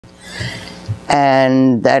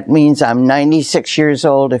And that means I'm 96 years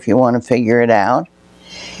old if you want to figure it out.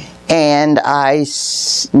 And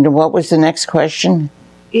what was the next question?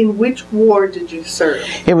 In which war did you serve?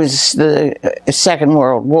 It was the Second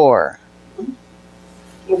World War.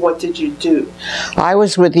 What did you do? I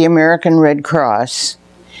was with the American Red Cross,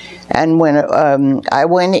 and when I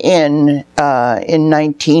went in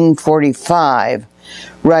 1945,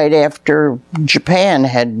 right after Japan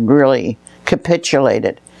had really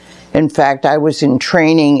capitulated. In fact, I was in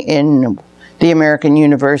training in the American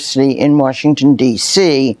University in Washington,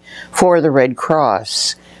 D.C. for the Red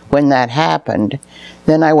Cross when that happened.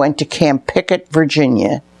 Then I went to Camp Pickett,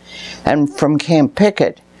 Virginia, and from Camp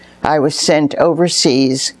Pickett, I was sent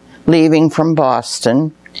overseas, leaving from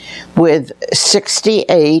Boston, with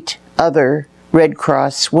 68 other Red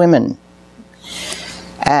Cross women.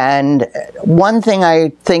 And one thing I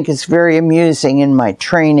think is very amusing in my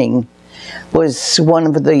training was one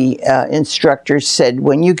of the instructors said,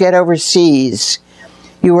 when you get overseas,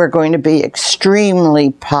 you are going to be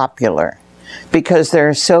extremely popular because there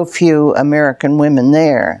are so few American women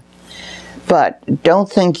there. But don't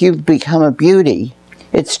think you've become a beauty.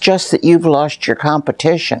 It's just that you've lost your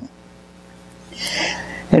competition.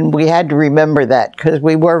 And we had to remember that because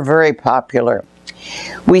we were very popular.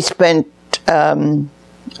 We spent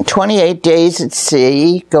 28 days at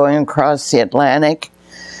sea, going across the Atlantic,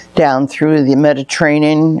 down through the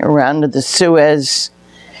Mediterranean, around to the Suez,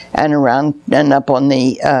 and up on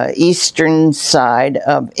the eastern side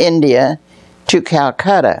of India to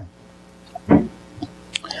Calcutta.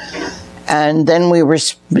 And then we were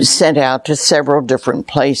sent out to several different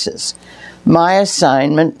places. My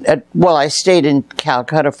assignment, well, I stayed in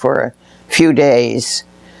Calcutta for a few days,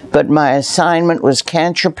 but my assignment was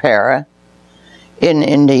Canchapara in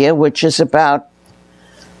India, which is about,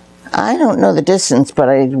 I don't know the distance, but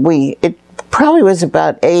it probably was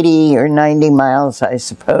about 80 or 90 miles, I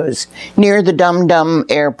suppose, near the Dum Dum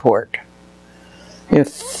airport,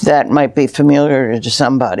 if that might be familiar to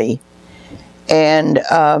somebody. And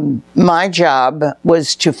my job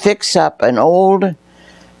was to fix up an old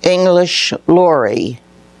English lorry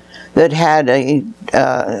that had a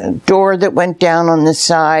door that went down on the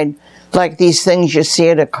side, like these things you see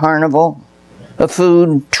at a carnival, a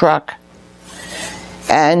food truck.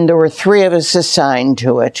 And there were 3 of us assigned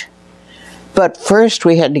to it. But first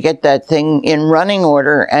we had to get that thing in running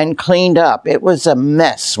order and cleaned up. It was a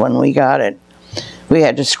mess when we got it. We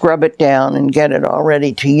had to scrub it down and get it all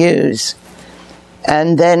ready to use.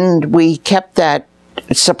 And then we kept that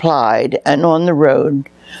supplied and on the road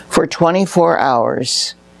for 24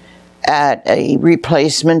 hours at a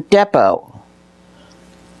replacement depot.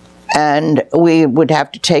 And we would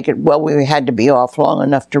have to take it, well, we had to be off long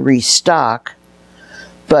enough to restock.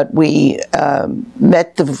 But we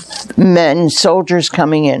met the men, soldiers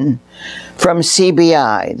coming in from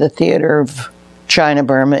CBI, the Theater of China,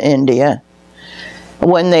 Burma, India,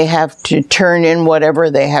 when they have to turn in whatever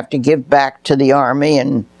they have to give back to the army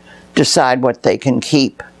and decide what they can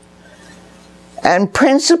keep. And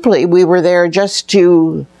principally, we were there just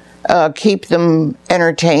to keep them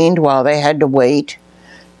entertained while they had to wait.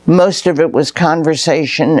 Most of it was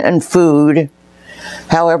conversation and food.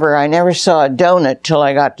 However, I never saw a donut till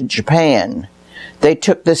I got to Japan. They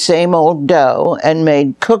took the same old dough and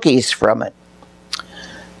made cookies from it,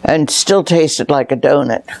 and still tasted like a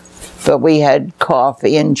donut. But we had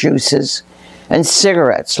coffee and juices and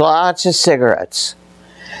cigarettes, lots of cigarettes.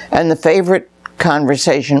 And the favorite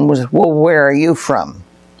conversation was, well, where are you from?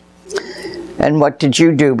 And what did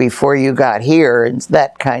you do before you got here? And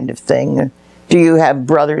that kind of thing. Do you have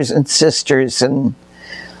brothers and sisters? And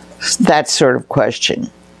that sort of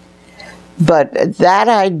question. But that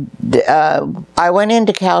I went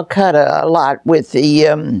into Calcutta a lot with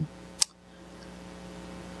the,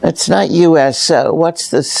 it's not USO, what's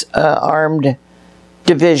this armed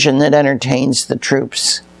division that entertains the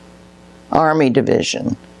troops? Army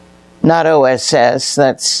division. Not OSS,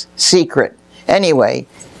 that's secret. Anyway,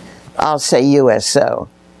 I'll say USO.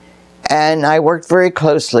 And I worked very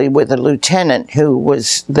closely with a lieutenant who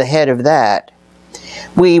was the head of that.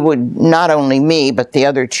 We would, not only me, but the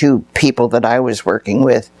other 2 people that I was working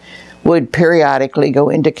with, would periodically go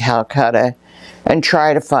into Calcutta and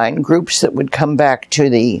try to find groups that would come back to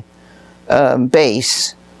the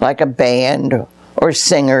base, like a band or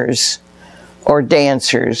singers or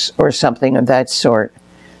dancers or something of that sort,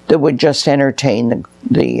 that would just entertain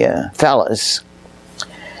the fellas.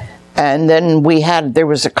 And then there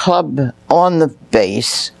was a club on the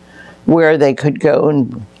base where they could go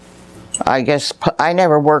and, I guess, I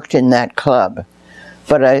never worked in that club,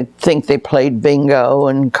 but I think they played bingo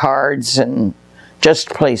and cards and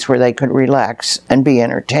just a place where they could relax and be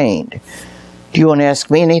entertained. Do you want to ask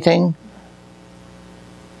me anything?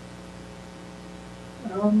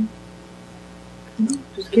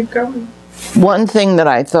 Just keep going. One thing that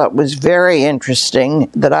I thought was very interesting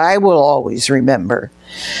that I will always remember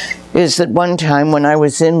is that one time when I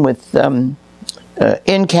was in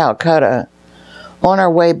Calcutta, on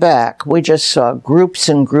our way back, we just saw groups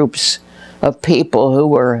and groups of people who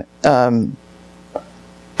were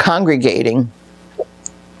congregating.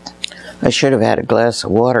 I should have had a glass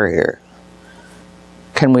of water here.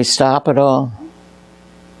 Can we stop at all?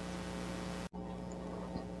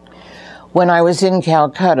 When I was in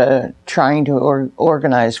Calcutta trying to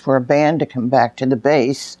organize for a band to come back to the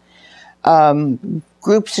base,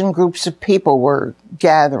 groups and groups of people were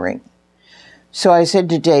gathering. So I said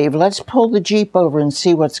to Dave, let's pull the Jeep over and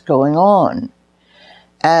see what's going on.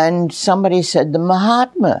 And somebody said, the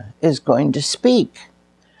Mahatma is going to speak.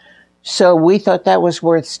 So we thought that was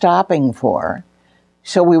worth stopping for.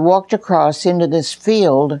 So we walked across into this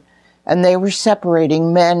field, and they were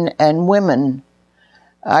separating men and women.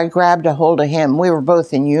 I grabbed a hold of him. We were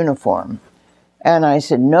both in uniform. And I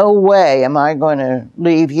said, no way am I going to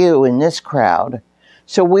leave you in this crowd.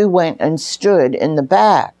 So we went and stood in the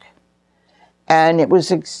back. And it was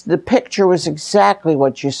the picture was exactly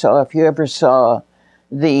what you saw if you ever saw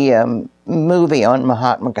the movie on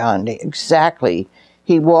Mahatma Gandhi. Exactly.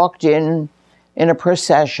 He walked in a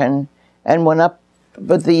procession and went up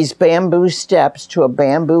with these bamboo steps to a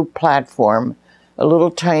bamboo platform, a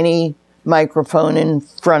little tiny microphone in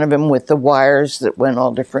front of him with the wires that went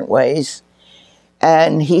all different ways.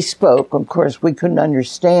 And he spoke. Of course, we couldn't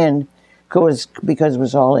understand because it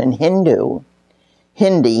was all in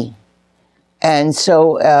Hindi. And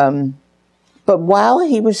so, but while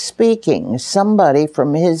he was speaking, somebody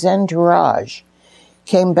from his entourage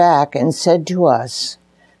came back and said to us,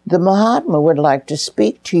 the Mahatma would like to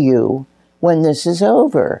speak to you when this is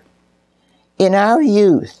over. In our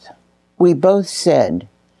youth, we both said,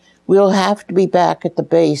 we'll have to be back at the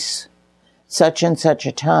base such and such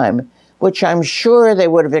a time, which I'm sure they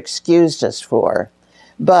would have excused us for.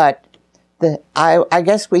 But I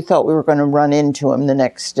guess we thought we were going to run into him the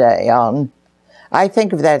next day. I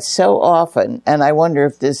think of that so often, and I wonder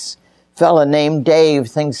if this fella named Dave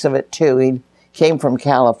thinks of it too. He came from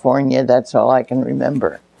California. That's all I can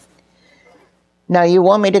remember. Now, you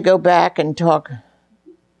want me to go back and talk?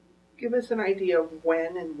 Give us an idea of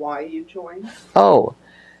when and why you joined. Oh,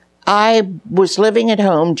 I was living at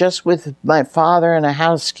home just with my father and a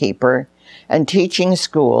housekeeper and teaching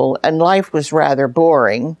school, and life was rather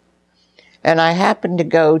boring. And I happened to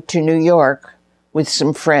go to New York with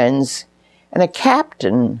some friends, and a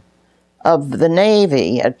captain of the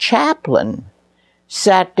Navy, a chaplain,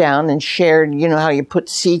 sat down and shared, you know how you put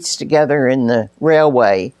seats together in the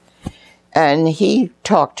railway. And he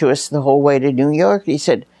talked to us the whole way to New York. He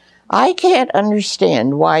said, I can't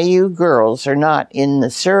understand why you girls are not in the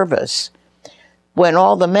service when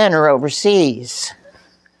all the men are overseas.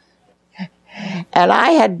 And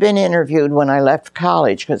I had been interviewed when I left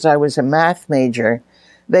college because I was a math major.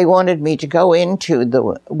 They wanted me to go into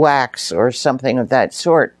the wax or something of that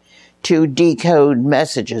sort to decode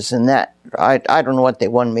messages and that. I don't know what they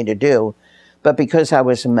wanted me to do, but because I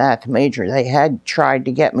was a math major, they had tried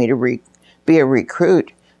to get me to be a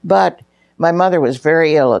recruit. But my mother was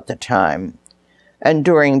very ill at the time. And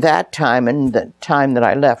during that time and the time that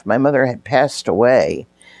I left, my mother had passed away.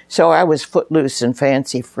 So I was footloose and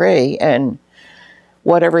fancy-free, and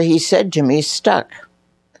whatever he said to me stuck.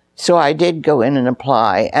 So I did go in and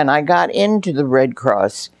apply, and I got into the Red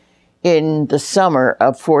Cross in the summer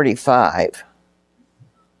of '45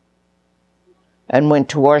 and went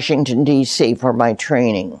to Washington, D.C. for my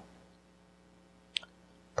training.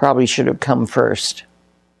 Probably should have come first.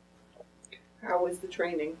 How was the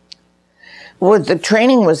training? Well, the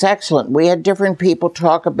training was excellent. We had different people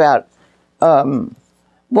talk about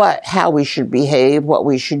how we should behave, what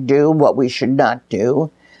we should do, what we should not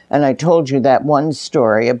do. And I told you that one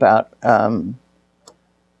story about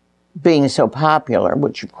being so popular,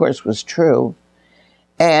 which of course was true.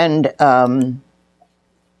 And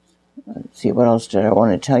let's see, what else did I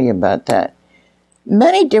want to tell you about that?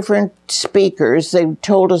 Many different speakers, they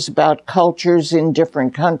told us about cultures in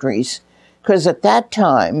different countries, because at that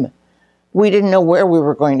time, we didn't know where we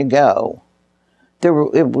were going to go.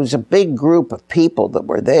 It was a big group of people that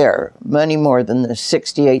were there, many more than the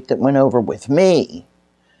 68 that went over with me.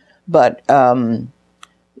 But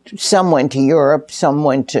some went to Europe, some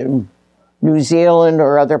went to New Zealand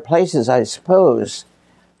or other places, I suppose.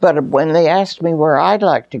 But when they asked me where I'd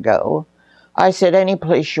like to go, I said, any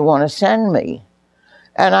place you want to send me.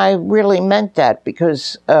 And I really meant that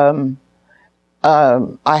because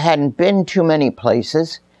I hadn't been too many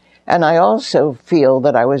places, and I also feel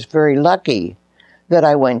that I was very lucky that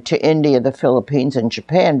I went to India, the Philippines, and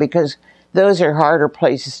Japan, because those are harder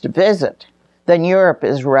places to visit. Then Europe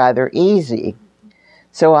is rather easy.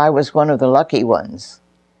 So I was one of the lucky ones.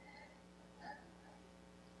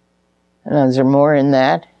 And is there more in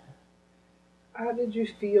that? How did you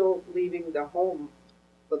feel leaving the home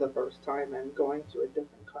for the first time and going to a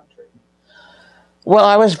different country? Well,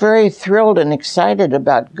 I was very thrilled and excited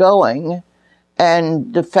about going,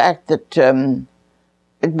 and the fact that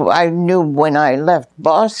I knew when I left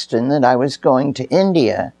Boston that I was going to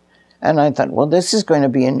India, and I thought, well, this is going to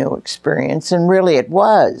be a new experience, and really it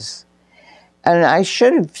was. And I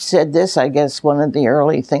should have said this, I guess, one of the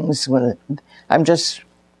early things, when I'm just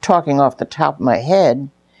talking off the top of my head,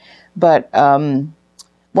 but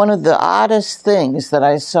one of the oddest things that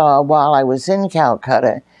I saw while I was in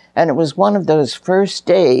Calcutta, and it was one of those first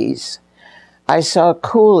days, I saw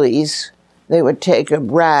coolies. They would take a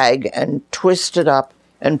rag and twist it up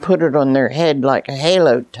and put it on their head like a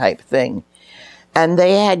halo type thing. And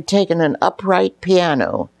they had taken an upright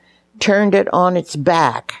piano, turned it on its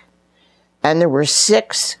back, and there were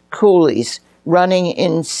 6 coolies running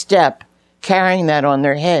in step, carrying that on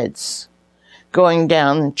their heads, going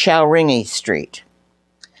down Chowringhee Street.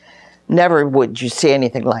 Never would you see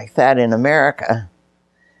anything like that in America,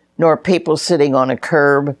 nor people sitting on a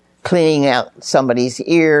curb cleaning out somebody's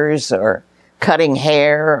ears or cutting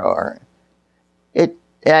hair, or it.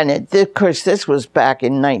 And of course, this was back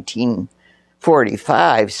in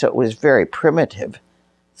 1945, so it was very primitive.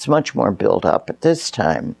 It's much more built up at this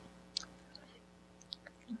time.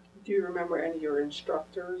 Do you remember any of your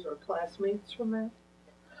instructors or classmates from that?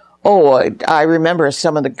 Oh, I remember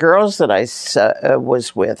some of the girls that I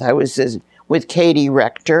was with. I was with Katie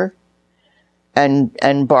Rector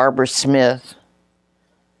and Barbara Smith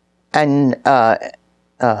and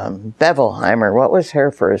Bevelheimer. What was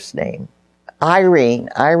her first name? Irene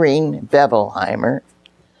Bevelheimer.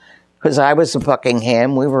 Because I was in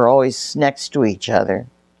Buckingham. We were always next to each other.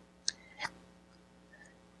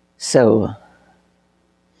 So.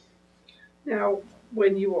 Now,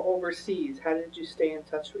 when you were overseas, how did you stay in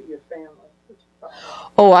touch with your family?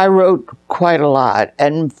 Oh, I wrote quite a lot.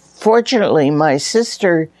 And fortunately, my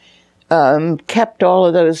sister kept all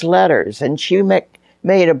of those letters. And she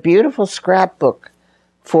made a beautiful scrapbook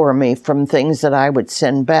for me from things that I would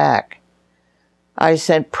send back. I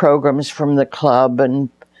sent programs from the club and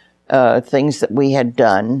things that we had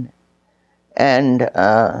done. And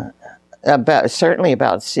certainly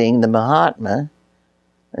about seeing the Mahatma.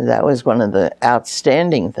 That was one of the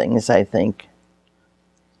outstanding things, I think.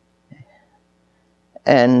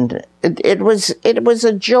 And it was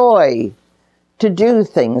a joy to do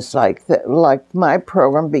things like that, like my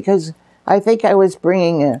program, because I think I was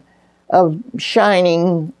bringing a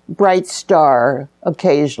shining, bright star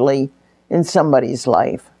occasionally in somebody's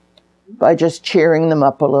life by just cheering them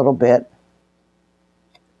up a little bit.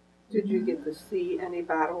 Did you get to see any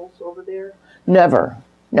battles over there? Never.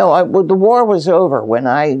 No, the war was over when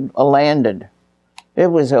I landed. It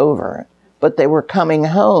was over. But they were coming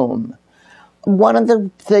home. One of the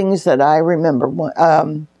things that I remember,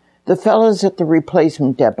 the fellows at the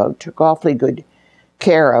replacement depot took awfully good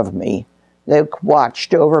care of me. They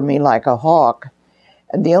watched over me like a hawk.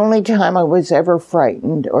 And the only time I was ever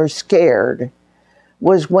frightened or scared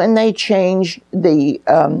was when they changed the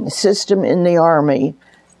system in the Army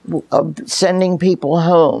of sending people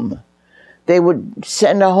home. They would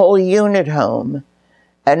send a whole unit home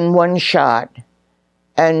in one shot.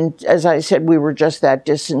 And as I said, we were just that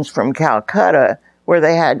distance from Calcutta where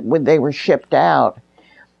they were shipped out.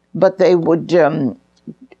 But they would, a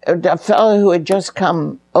fellow who had just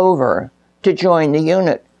come over to join the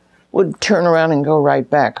unit would turn around and go right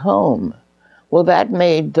back home. Well, that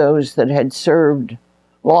made those that had served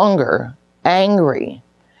longer angry.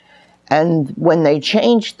 And when they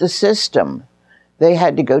changed the system, they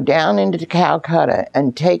had to go down into Calcutta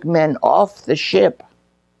and take men off the ship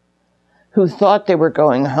who thought they were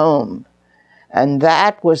going home. And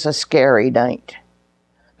that was a scary night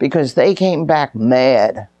because they came back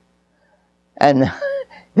mad. And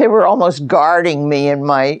they were almost guarding me in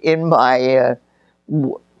my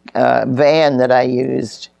van that I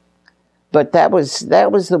used. But it was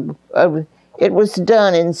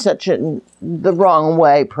done in the wrong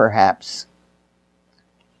way, perhaps.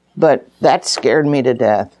 But that scared me to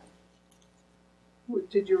death.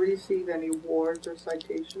 Did you receive any awards or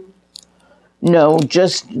citations? No,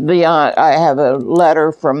 just I have a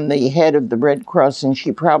letter from the head of the Red Cross, and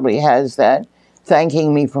she probably has that,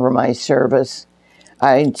 thanking me for my service.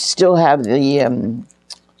 I still have the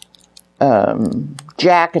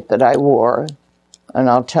jacket that I wore And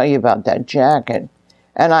I'll tell you about that jacket.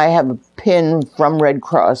 And I have a pin from Red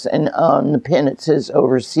Cross, and on the pin it says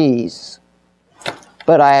overseas.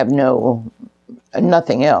 But I have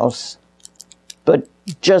nothing else. But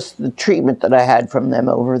just the treatment that I had from them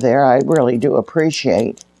over there, I really do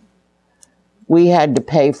appreciate. We had to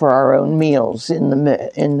pay for our own meals in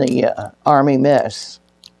the Army mess.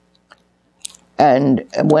 And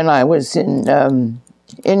when I was in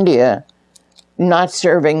India, not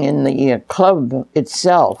serving in the club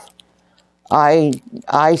itself,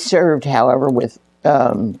 I served, however, with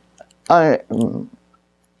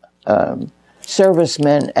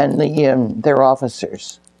servicemen and their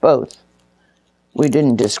officers, both. We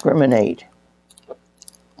didn't discriminate.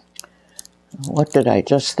 What did I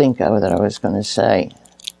just think of that I was going to say?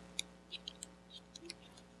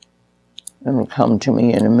 It'll come to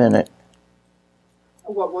me in a minute.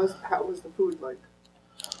 How was the food like?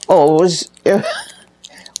 Oh,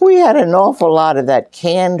 we had an awful lot of that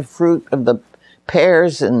canned fruit of the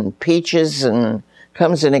pears and peaches, and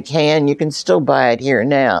comes in a can. You can still buy it here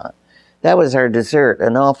now. That was our dessert,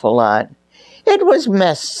 an awful lot. It was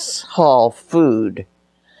mess hall food,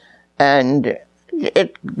 and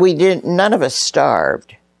none of us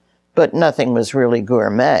starved, but nothing was really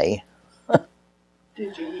gourmet.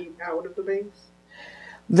 Did you eat out of the base?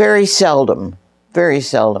 Very seldom, very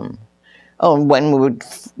seldom. Oh, when we would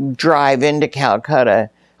drive into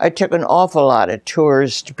Calcutta, I took an awful lot of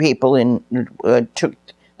tours to people took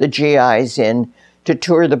the GIs in to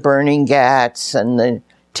tour the Burning Ghats and the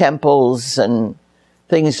temples and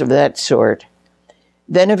things of that sort.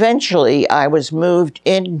 Then eventually I was moved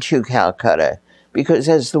into Calcutta because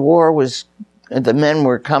as the men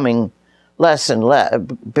were coming less and less,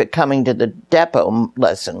 but coming to the depot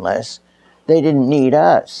less and less, they didn't need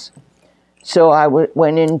us. So I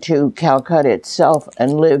went into Calcutta itself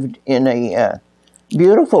and lived in a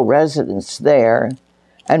beautiful residence there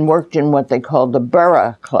and worked in what they called the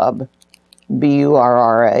Burra Club,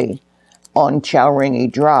 B-U-R-R-A, on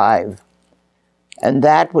Chowringhee Drive. And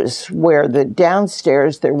that was where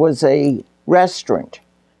downstairs there was a restaurant.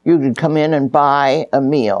 You could come in and buy a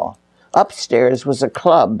meal. Upstairs was a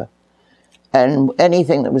club. And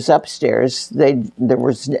anything that was upstairs, there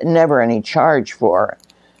was never any charge for.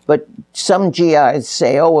 But some GIs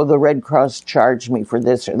say, oh, well, the Red Cross charged me for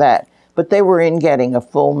this or that. But they were in getting a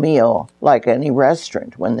full meal like any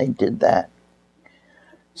restaurant when they did that.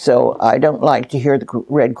 So I don't like to hear the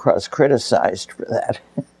Red Cross criticized for that.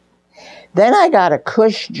 Then I got a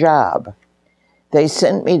cush job. They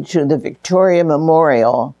sent me to the Victoria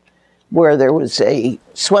Memorial where there was a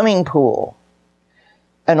swimming pool.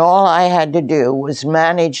 And all I had to do was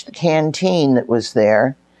manage the canteen that was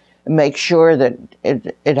there and make sure that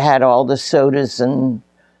it had all the sodas and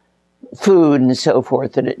food and so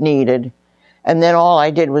forth that it needed. And then all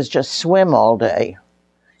I did was just swim all day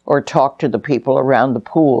or talk to the people around the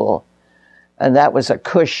pool. And that was a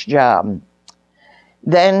cush job.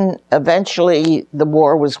 Then eventually the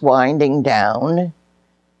war was winding down.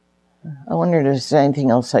 I wonder if there's anything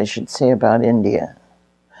else I should say about India.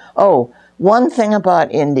 Oh, one thing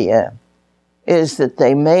about India is that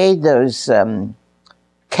they made those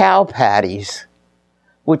cow patties,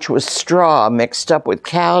 which was straw mixed up with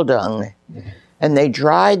cow dung, and they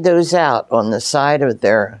dried those out on the side of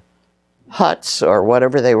their huts or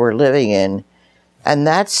whatever they were living in, and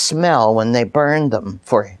that smell when they burned them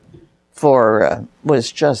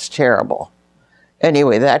was just terrible.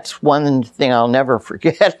 Anyway, that's one thing I'll never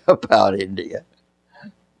forget about India.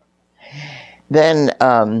 Then,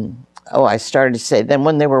 I started to say, then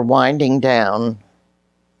when they were winding down,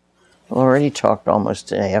 I already talked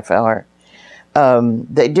almost a half hour,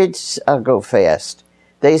 they did go fast.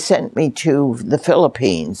 They sent me to the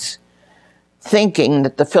Philippines, thinking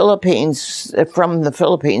that from the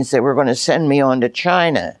Philippines, they were going to send me on to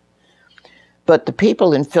China. But the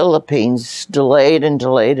people in Philippines delayed and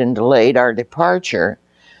delayed and delayed our departure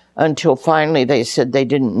until finally they said they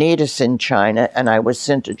didn't need us in China, and I was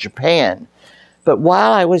sent to Japan. But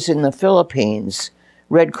while I was in the Philippines,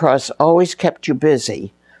 Red Cross always kept you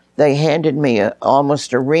busy. They handed me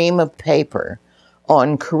almost a ream of paper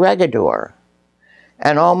on Corregidor.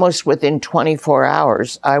 And almost within 24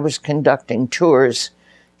 hours, I was conducting tours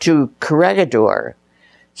to Corregidor.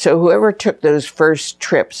 So whoever took those first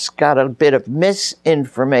trips got a bit of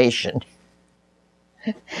misinformation.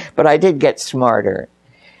 But I did get smarter.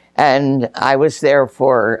 And I was there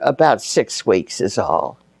for about 6 weeks is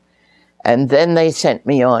all. And then they sent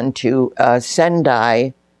me on to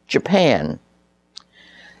Sendai, Japan.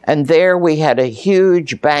 And there we had a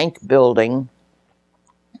huge bank building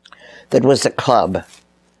that was a club.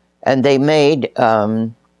 And they made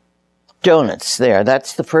donuts there.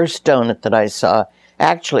 That's the first donut that I saw.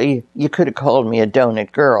 Actually, you could have called me a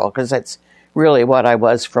donut girl, because that's really what I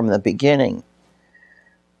was from the beginning.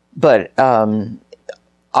 But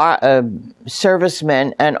our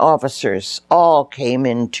servicemen and officers all came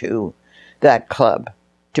into that club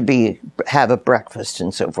to have a breakfast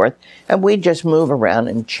and so forth. And we'd just move around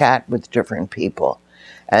and chat with different people.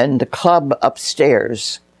 And the club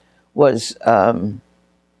upstairs was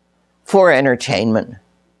for entertainment.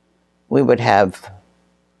 We would have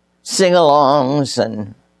sing-alongs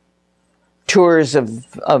and tours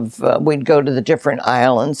we'd go to the different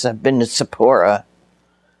islands. I've been to Sapporo,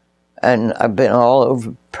 and I've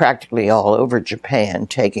been practically all over Japan,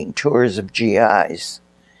 taking tours of GIs.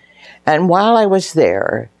 And while I was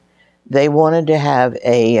there, they wanted to have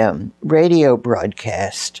a radio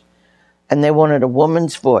broadcast, and they wanted a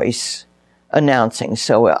woman's voice announcing.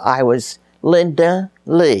 So I was Linda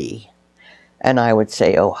Lee, and I would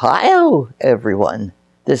say, "Ohio, everyone.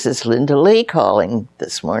 This is Linda Lee calling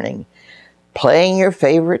this morning, playing your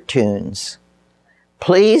favorite tunes.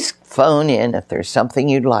 Please phone in if there's something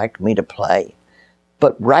you'd like me to play.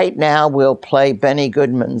 But right now we'll play Benny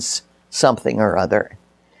Goodman's something or other."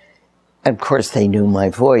 And of course, they knew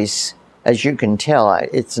my voice. As you can tell,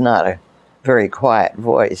 it's not a very quiet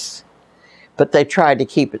voice. But they tried to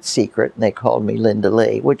keep it secret, and they called me Linda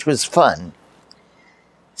Lee, which was fun.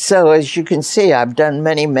 So as you can see, I've done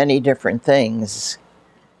many, many different things.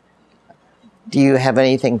 Do you have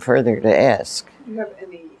anything further to ask? Do you have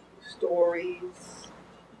any stories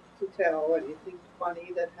to tell, anything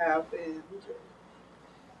funny that happened?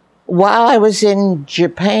 While I was in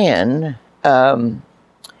Japan,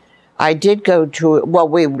 I did go to, well,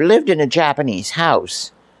 we lived in a Japanese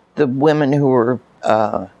house. The women who were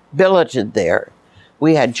billeted there,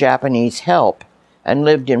 we had Japanese help and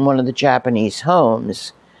lived in one of the Japanese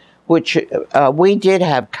homes, which we did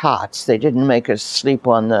have cots. They didn't make us sleep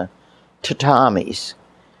on the tatamis.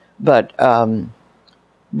 But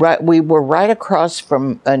we were right across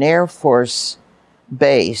from an Air Force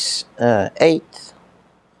base, 8th.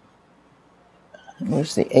 It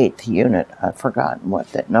was the 8th unit. I've forgotten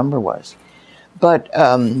what that number was. But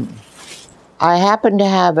I happened to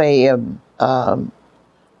have a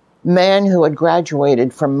man who had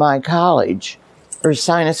graduated from my college,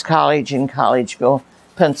 Ursinus College in Collegeville,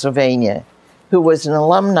 Pennsylvania, who was an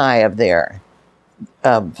alumni of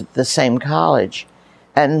the same college.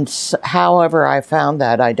 And however I found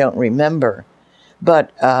that, I don't remember.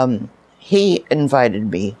 But he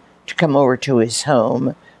invited me to come over to his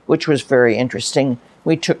home, which was very interesting.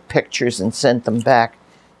 We took pictures and sent them back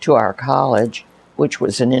to our college, which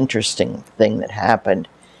was an interesting thing that happened.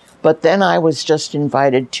 But then I was just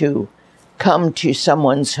invited to come to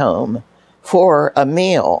someone's home for a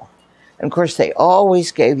meal. And of course, they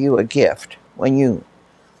always gave you a gift when you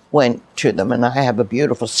went to them. And I have a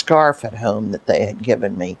beautiful scarf at home that they had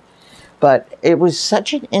given me. But it was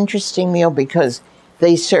such an interesting meal because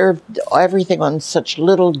they served everything on such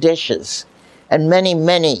little dishes and many,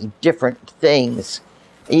 many different things.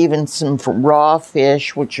 Even some raw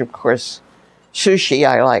fish, which of course, sushi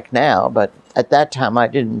I like now, but at that time I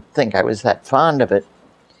didn't think I was that fond of it.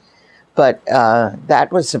 But that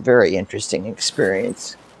was a very interesting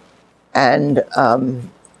experience. And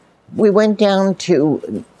we went down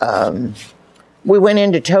to, we went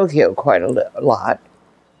into Tokyo quite a lot.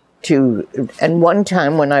 And one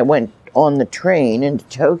time when I went on the train into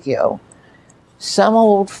Tokyo, some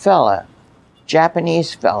old fella,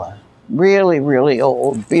 Japanese fella, really, really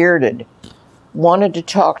old, bearded, wanted to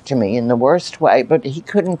talk to me in the worst way, but he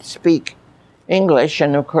couldn't speak English,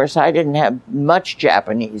 and of course I didn't have much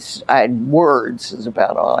Japanese. I had words, is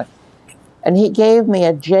about all. And he gave me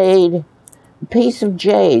a piece of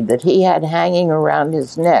jade that he had hanging around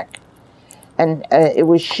his neck. And it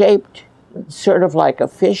was shaped sort of like a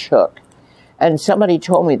fish hook. And somebody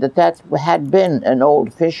told me that had been an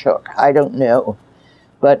old fish hook. I don't know.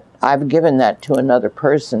 But I've given that to another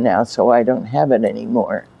person now, so I don't have it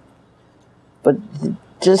anymore. But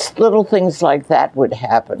just little things like that would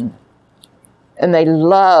happen. And they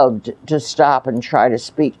loved to stop and try to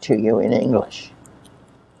speak to you in English.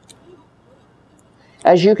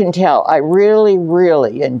 As you can tell, I really,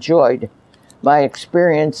 really enjoyed my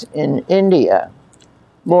experience in India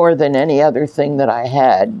more than any other thing that I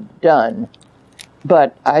had done.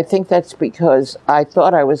 But I think that's because I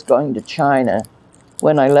thought I was going to China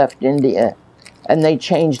when I left India, and they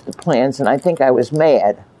changed the plans, and I think I was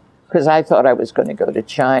mad because I thought I was going to go to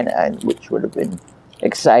China, which would have been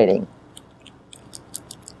exciting.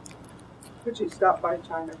 Could you stop by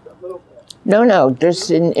China for a little bit? No, just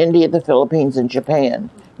in India, the Philippines, and Japan.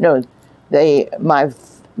 No, my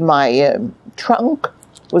trunk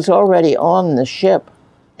was already on the ship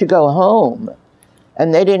to go home,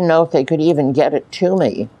 And they didn't know if they could even get it to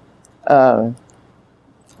me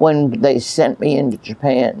when they sent me into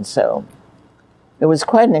Japan. So it was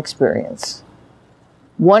quite an experience.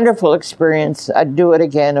 Wonderful experience. I'd do it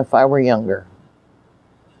again if I were younger.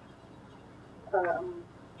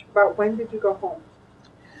 About when did you go home?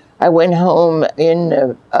 I went home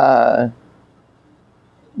in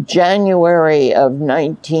January of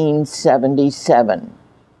 1977.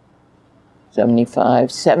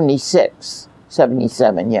 75, 76,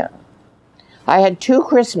 77, yeah. I had 2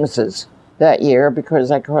 Christmases that year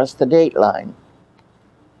because I crossed the date line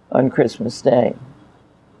on Christmas Day.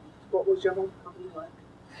 What was your homecoming like?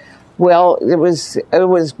 Well, it was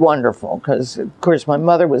wonderful because, of course, my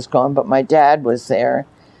mother was gone, but my dad was there,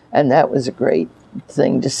 and that was a great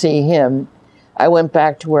thing to see him. I went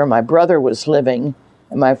back to where my brother was living,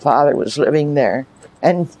 and my father was living there,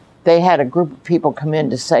 and they had a group of people come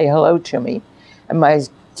in to say hello to me, and my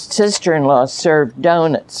sister-in-law served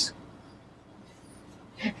donuts.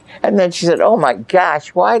 And then she said, "Oh my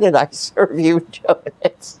gosh, why did I serve you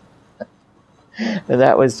donuts?"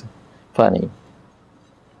 That was funny.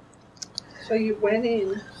 So you went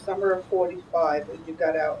in summer of 45 and you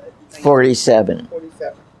got out at 47.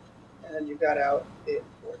 47. And then you got out in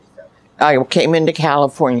 47. I came into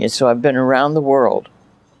California, so I've been around the world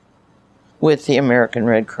with the American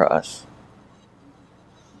Red Cross.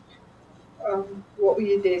 What were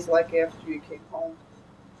your days like after you came home?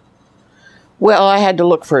 Well, I had to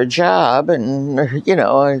look for a job, and, you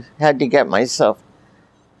know, I had to get myself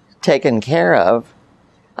taken care of.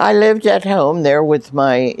 I lived at home there with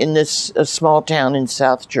in this small town in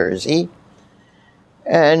South Jersey,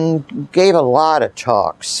 and gave a lot of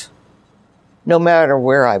talks, no matter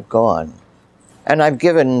where I've gone. And I've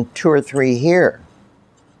given 2 or 3 here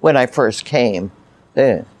when I first came.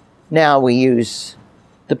 Now we use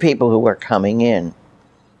the people who are coming in.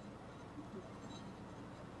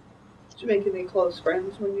 Did you make any close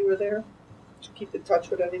friends when you were there? Did you keep in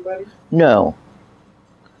touch with anybody? No.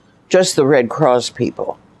 Just the Red Cross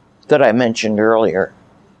people that I mentioned earlier.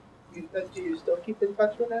 Do you still keep in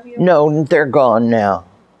touch with any of them? No, they're gone now.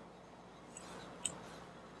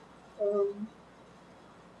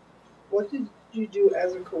 What did you do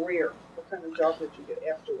as a career? What kind of job did you get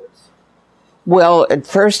afterwards? Well, at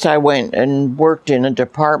first I went and worked in a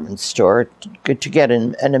department store to get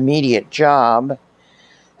an immediate job.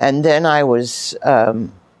 And then I was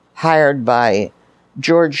hired by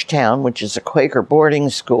Georgetown, which is a Quaker boarding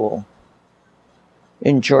school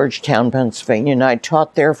in Georgetown, Pennsylvania. And I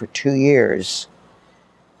taught there for 2 years.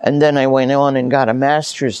 And then I went on and got a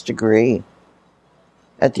master's degree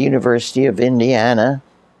at the University of Indiana.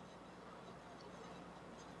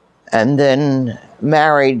 And then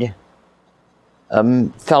married a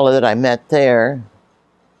fellow that I met there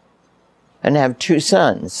and have 2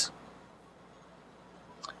 sons.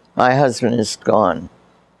 My husband is gone.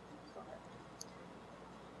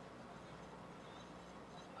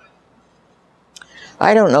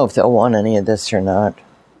 I don't know if they'll want any of this or not.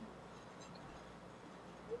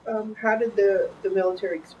 How did the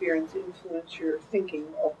military experience influence your thinking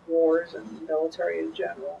of wars and military in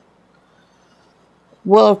general?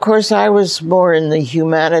 Well, of course, I was more in the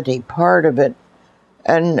humanity part of it.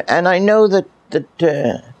 And I know that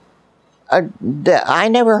I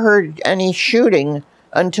never heard any shooting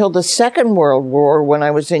until the Second World War when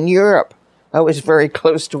I was in Europe. I was very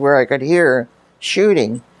close to where I could hear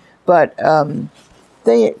shooting. But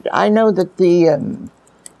I know that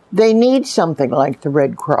they need something like the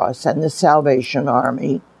Red Cross and the Salvation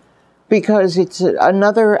Army because it's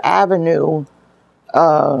another avenue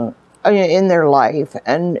in their life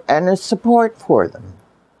and a support for them.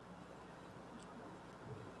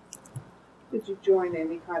 Did you join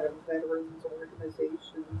any kind of veterans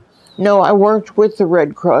organization? No, I worked with the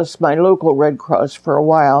Red Cross, my local Red Cross, for a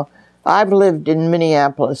while. I've lived in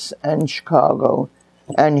Minneapolis and Chicago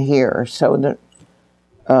and here, so that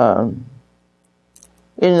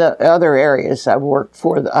in the other areas I've worked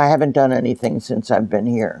for, I haven't done anything since I've been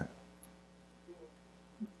here.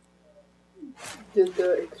 Did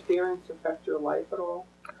the experience affect your life at all?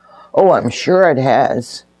 Oh, I'm sure it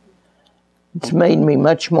has. It's made me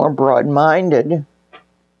much more broad-minded.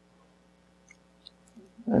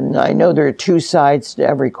 And I know there are 2 sides to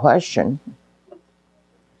every question.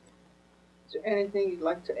 Is there anything you'd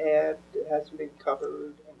like to add that hasn't been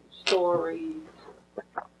covered? Any stories?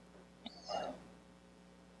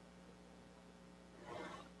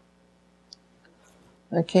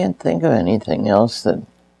 I can't think of anything else that...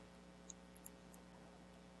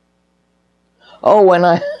 Oh,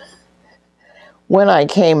 when I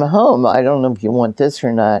came home, I don't know if you want this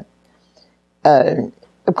or not.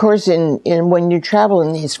 Of course, when you travel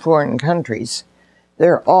in these foreign countries,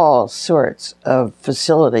 there are all sorts of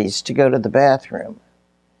facilities to go to the bathroom.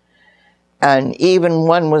 And even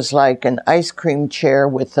one was like an ice cream chair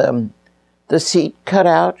with the seat cut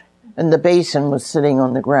out, and the basin was sitting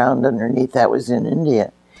on the ground underneath. That was in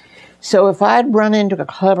India. So if I'd run into a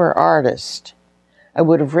clever artist, I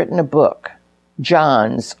would have written a book,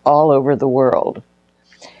 John's All Over the World.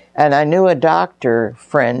 And I knew a doctor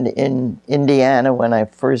friend in Indiana when I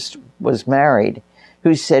first was married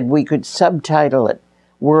who said we could subtitle it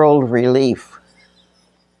World Relief.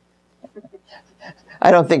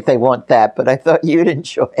 I don't think they want that, but I thought you'd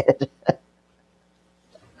enjoy it.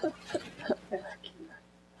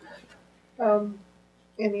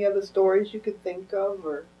 Any other stories you could think of,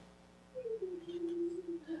 or?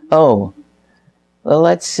 Oh, well,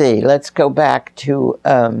 let's see. Let's go back to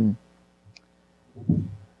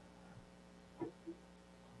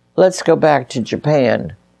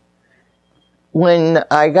Japan. When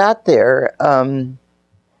I got there,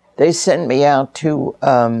 they sent me out to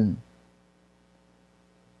not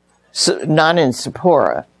in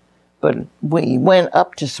Sapporo, but we went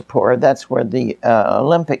up to Sapporo. That's where the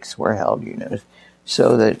Olympics were held, you know,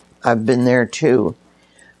 so that I've been there too.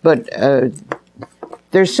 But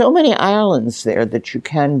there's so many islands there that you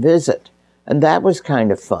can visit, and that was kind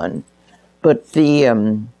of fun. But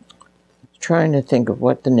the, trying to think of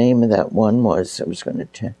what the name of that one was, I was going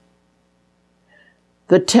to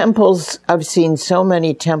the temples, I've seen so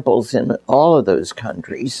many temples in all of those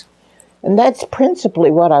countries. And that's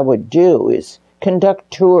principally what I would do, is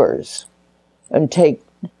conduct tours and take,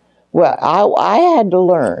 well, I had to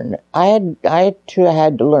learn, I had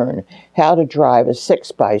to learn how to drive a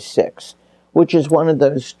 6x6, which is one of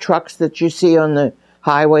those trucks that you see on the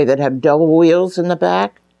highway that have double wheels in the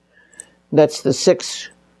back. That's the 6,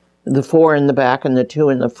 the 4 in the back and the 2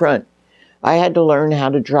 in the front. I had to learn how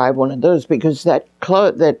to drive one of those because that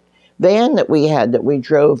van that we had that we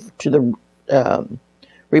drove to the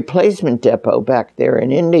replacement depot back there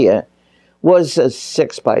in India was a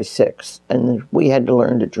 6x6, and we had to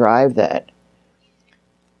learn to drive that.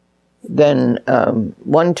 Then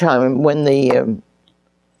one time when the,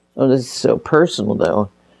 oh, this is so personal though,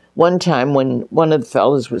 one time when one of the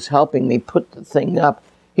fellows was helping me put the thing up,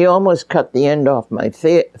 he almost cut the end off my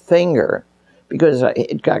finger because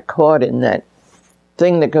it got caught in that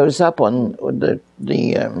thing that goes up on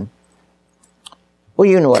the well,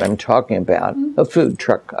 you know what I'm talking about, a food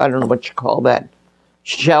truck. I don't know what you call that,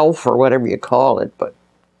 shelf or whatever you call it. But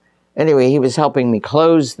anyway, he was helping me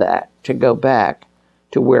close that to go back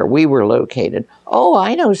to where we were located. Oh,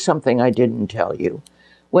 I know something I didn't tell you.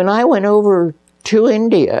 When I went over to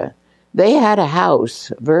India, they had a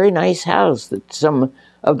house, a very nice house that some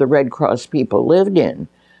of the Red Cross people lived in.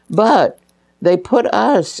 But they put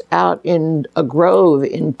us out in a grove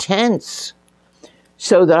in tents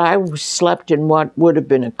so that I slept in what would have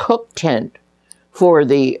been a cook tent for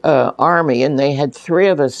the army, and they had 3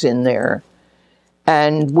 of us in there.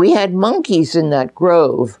 And we had monkeys in that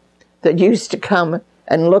grove that used to come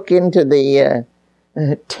and look into the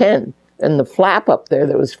tent, and the flap up there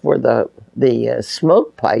that was for the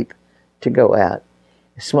smoke pipe to go out,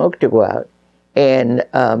 smoke to go out. And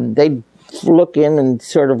they'd look in and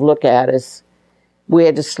sort of look at us. We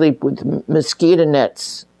had to sleep with mosquito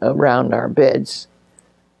nets around our beds.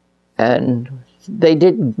 And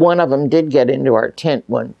one of them did get into our tent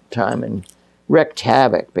one time and wreaked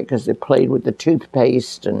havoc because they played with the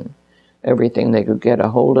toothpaste and everything they could get a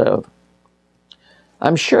hold of.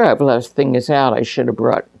 I'm sure I've left things out. I should have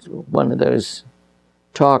brought one of those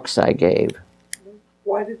talks I gave.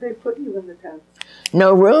 Why did they put you in the tent?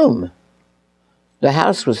 No room. The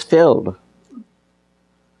house was filled.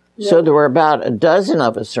 Yeah. So there were about a dozen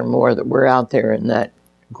of us or more that were out there in that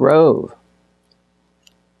grove.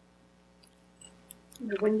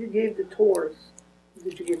 When you gave the tours,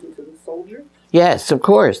 did you give them to the soldiers? Yes, of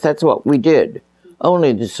course. That's what we did.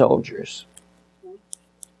 Only the soldiers.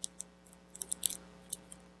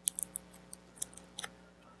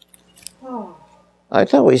 Oh. I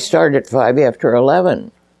thought we started at 5 after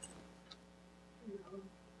 11.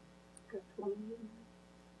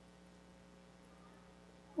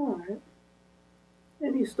 All right.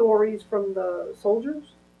 Any stories from the soldiers?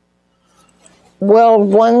 Well,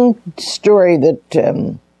 one story that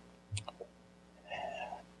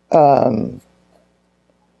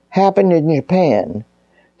happened in Japan,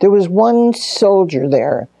 there was one soldier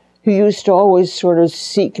there who used to always sort of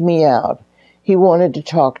seek me out. He wanted to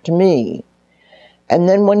talk to me. And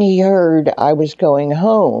then when he heard I was going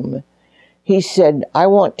home, he said, "I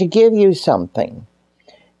want to give you something."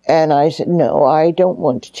 And I said, "No, I don't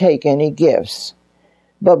want to take any gifts."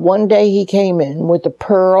 But one day he came in with a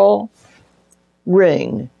pearl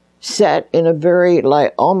ring set in a very,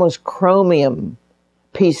 like, almost chromium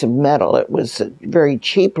piece of metal. It was a very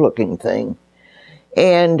cheap looking thing.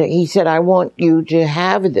 And he said, I want you to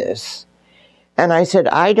have this. And I said,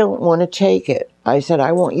 I don't want to take it. I said,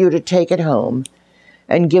 I want you to take it home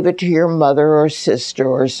and give it to your mother or sister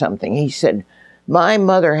or something. He said, my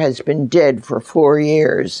mother has been dead for 4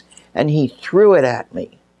 years, and he threw it at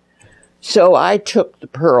me. So I took the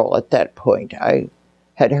pearl at that point. I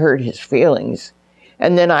had hurt his feelings.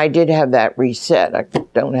 And then I did have that reset. I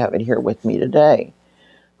don't have it here with me today,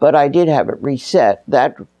 but I did have it reset.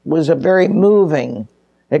 That was a very moving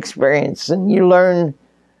experience, and you learn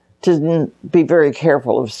to be very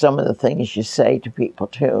careful of some of the things you say to people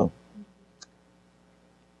too.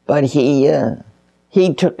 But he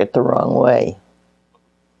took it the wrong way.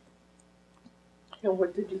 And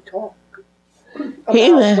what did you talk about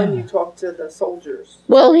when you talked to the soldiers?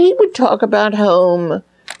 Well, he would talk about home.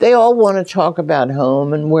 They all want to talk about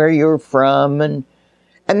home and where you're from, and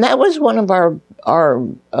that was one of our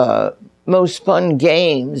most fun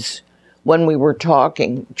games when we were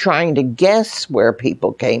talking, trying to guess where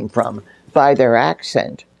people came from by their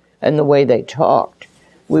accent and the way they talked.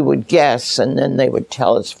 We would guess, and then they would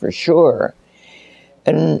tell us for sure.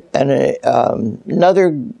 And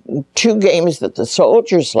another 2 games that the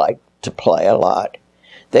soldiers liked to play a lot.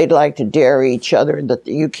 They'd like to dare each other that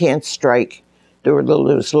you can't strike. There were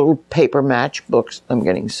those little paper matchbooks. I'm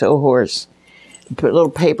getting so hoarse. Little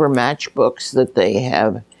paper matchbooks that they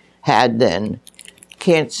had then.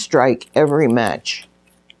 Can't strike every match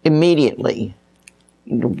immediately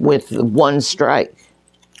with 1 strike.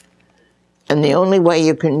 And the only way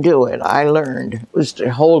you can do it, I learned, was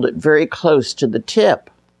to hold it very close to the tip.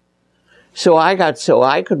 So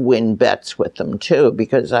I could win bets with them too,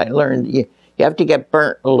 because I learned you have to get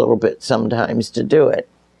burnt a little bit sometimes to do it.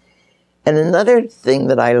 And another thing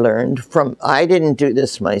that I learned I didn't do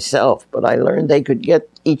this myself, but I learned they could get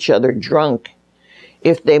each other drunk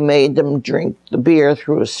if they made them drink the beer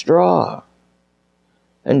through a straw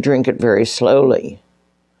and drink it very slowly.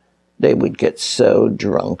 They would get so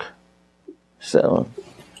drunk. So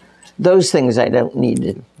those things I didn't need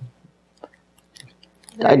to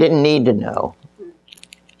know.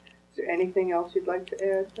 Is there anything else you'd like to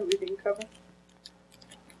add that we didn't cover?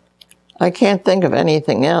 I can't think of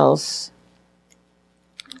anything else.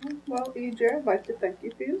 Well, EJ, I'd like to thank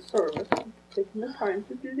you for your service and taking the time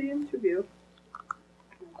to do the interview.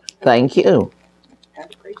 Thank you.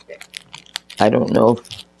 Have a great day. I don't know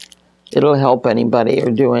if it'll help anybody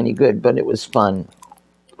or do any good, but it was fun.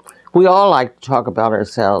 We all like to talk about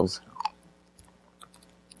ourselves.